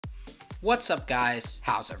What's up guys,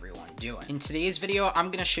 how's everyone doing? In today's video, I'm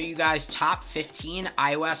going to show you guys top 15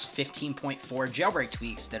 iOS 15.4 jailbreak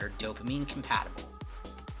tweaks that are Dopamine compatible.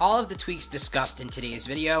 All of the tweaks discussed in today's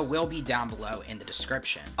video will be down below in the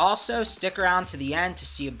description. Also, stick around to the end to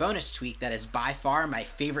see a bonus tweak that is by far my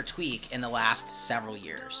favorite tweak in the last several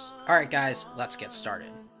years. Alright guys, let's get started.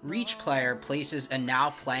 Reach Player places a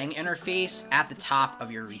now playing interface at the top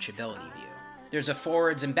of your reachability view. There's a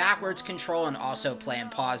forwards and backwards control and also play and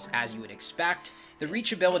pause as you would expect. The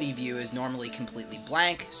reachability view is normally completely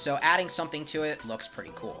blank, so adding something to it looks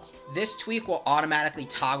pretty cool. This tweak will automatically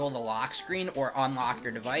toggle the lock screen or unlock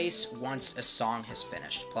your device once a song has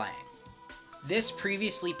finished playing. This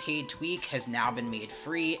previously paid tweak has now been made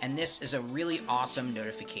free, and this is a really awesome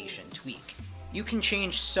notification tweak. You can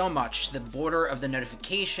change so much to the border of the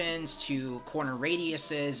notifications, to corner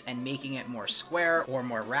radiuses, and making it more square or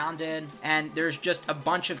more rounded. And there's just a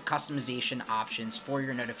bunch of customization options for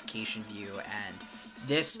your notification view, and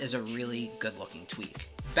this is a really good looking tweak.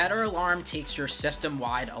 Better Alarm takes your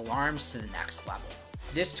system-wide alarms to the next level.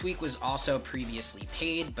 This tweak was also previously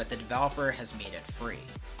paid, but the developer has made it free.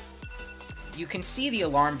 You can see the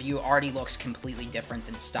alarm view already looks completely different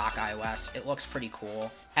than stock iOS. It looks pretty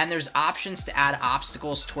cool. And there's options to add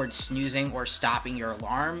obstacles towards snoozing or stopping your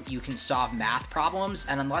alarm. You can solve math problems,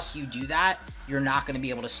 and unless you do that, you're not going to be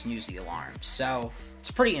able to snooze the alarm. So it's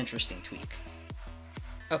a pretty interesting tweak.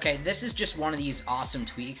 Okay, this is just one of these awesome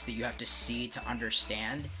tweaks that you have to see to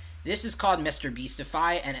understand. This is called Mr.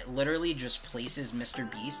 Beastify, and it literally just places Mr.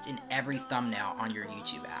 Beast in every thumbnail on your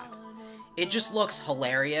YouTube app. It just looks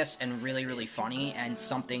hilarious and really funny, and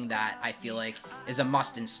something that I feel like is a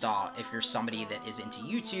must install if you're somebody that is into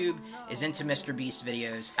YouTube, is into Mr. Beast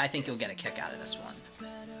videos. I think you'll get a kick out of this one.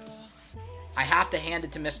 I have to hand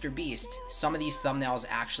it to Mr. Beast. Some of these thumbnails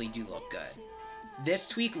actually do look good. This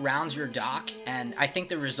tweak rounds your dock, and I think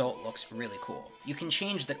the result looks really cool. You can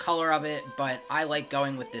change the color of it, but I like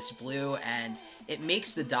going with this blue, and it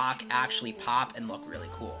makes the dock actually pop and look really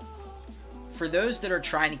cool. For those that are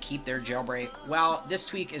trying to keep their jailbreak, well, this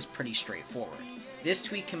tweak is pretty straightforward. This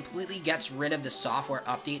tweak completely gets rid of the software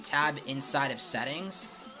update tab inside of settings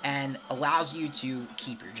and allows you to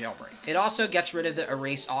keep your jailbreak. It also gets rid of the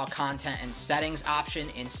erase all content and settings option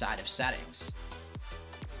inside of settings.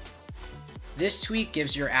 This tweak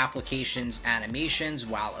gives your applications animations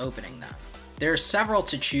while opening them. There are several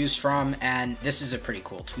to choose from, and this is a pretty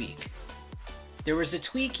cool tweak. There was a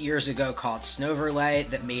tweak years ago called Snowverlay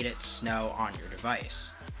that made it snow on your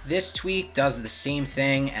device. This tweak does the same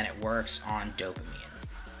thing, and it works on Dopamine.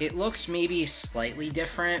 It looks maybe slightly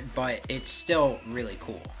different, but it's still really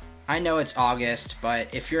cool. I know it's August,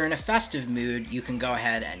 but if you're in a festive mood, you can go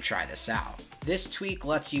ahead and try this out. This tweak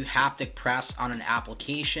lets you haptic press on an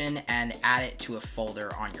application and add it to a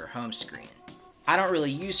folder on your home screen. I don't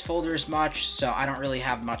really use folders much, so I don't really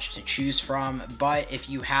have much to choose from, but if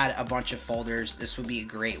you had a bunch of folders, this would be a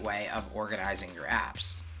great way of organizing your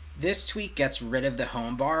apps. This tweak gets rid of the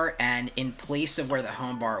home bar, and in place of where the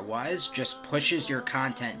home bar was, just pushes your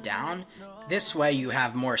content down. This way you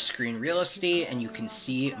have more screen real estate and you can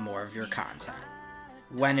see more of your content.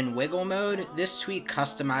 When in wiggle mode, this tweak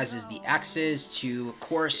customizes the X's to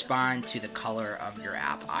correspond to the color of your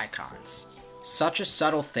app icons. Such a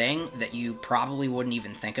subtle thing that you probably wouldn't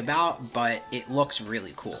even think about, but it looks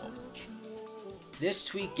really cool. This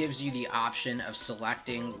tweak gives you the option of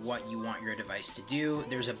selecting what you want your device to do.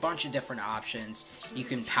 There's a bunch of different options. You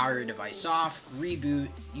can power your device off, reboot,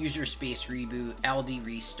 user space reboot, LD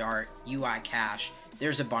restart, UI cache.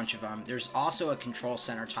 There's a bunch of them. There's also a control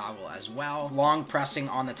center toggle as well. Long pressing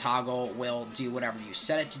on the toggle will do whatever you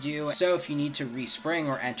set it to do. So if you need to respring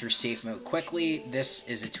or enter safe mode quickly, this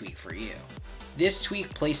is a tweak for you. This tweak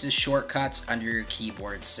places shortcuts under your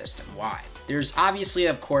keyboard system-wide. There's obviously,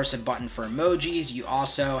 of course, a button for emojis. You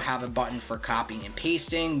also have a button for copying and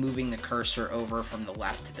pasting, moving the cursor over from the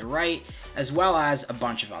left to the right, as well as a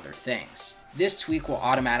bunch of other things. This tweak will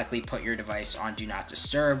automatically put your device on Do Not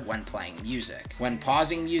Disturb when playing music. When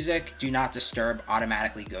pausing music, Do Not Disturb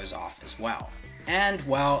automatically goes off as well. And,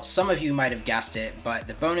 well, some of you might have guessed it, but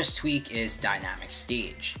the bonus tweak is Dynamic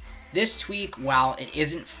Stage. This tweak, while it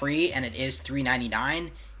isn't free and it is $3.99,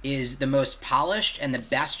 is the most polished and the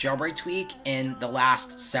best jailbreak tweak in the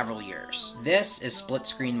last several years. This is split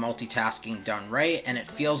screen multitasking done right, and it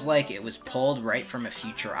feels like it was pulled right from a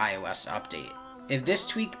future iOS update. If this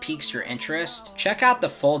tweak piques your interest, check out the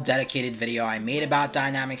full dedicated video I made about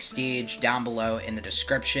Dynamic Stage down below in the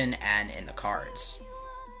description and in the cards.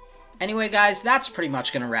 Anyway guys, that's pretty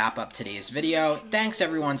much going to wrap up today's video. Thanks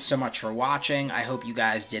everyone so much for watching. I hope you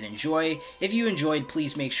guys did enjoy. If you enjoyed,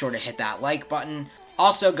 please make sure to hit that like button.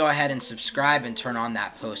 Also, go ahead and subscribe and turn on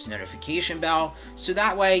that post notification bell so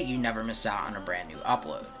that way you never miss out on a brand new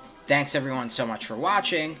upload. Thanks everyone so much for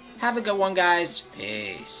watching. Have a good one, guys.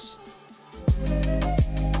 Peace.